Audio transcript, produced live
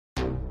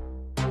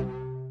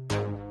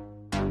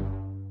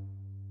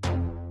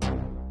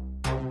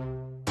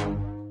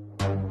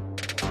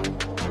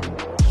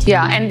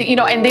Yeah, and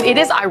and it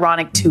is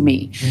ironic to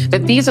me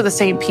that these are the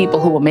same people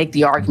who will make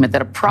the argument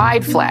that a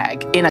pride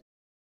flag in a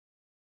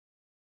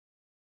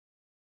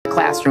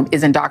classroom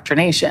is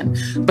indoctrination,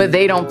 but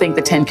they don't think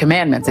the Ten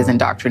Commandments is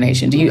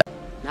indoctrination. Do you?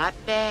 Not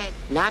bad,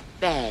 not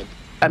bad.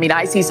 I mean,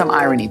 I see some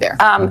irony there.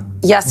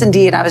 Yes,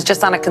 indeed. I was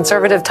just on a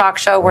conservative talk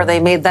show where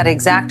they made that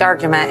exact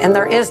argument, and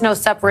there is no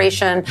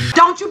separation.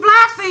 Don't you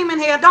blaspheme in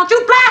here! Don't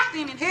you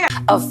blaspheme in here!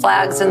 Of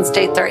flags in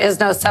state. There is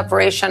no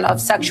separation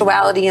of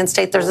sexuality in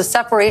state. There's a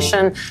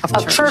separation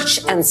of church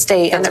and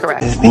state. That's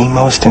correct. It's the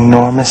most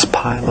enormous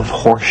pile of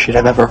horseshit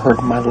I've ever heard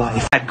in my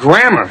life. That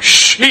grammar,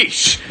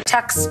 sheesh.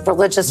 Protects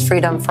religious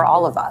freedom for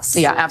all of us.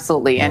 Yeah,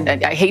 absolutely. And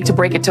I hate to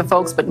break it to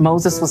folks, but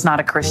Moses was not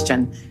a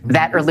Christian.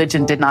 That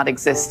religion did not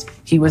exist.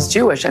 He was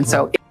Jewish. And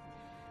so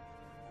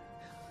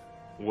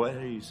what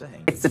are you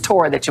saying? It's the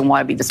Torah that you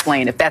want to be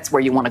displaying if that's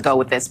where you want to go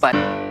with this. But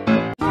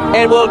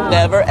and we'll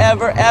never,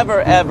 ever,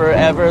 ever, ever,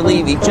 ever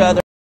leave each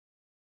other.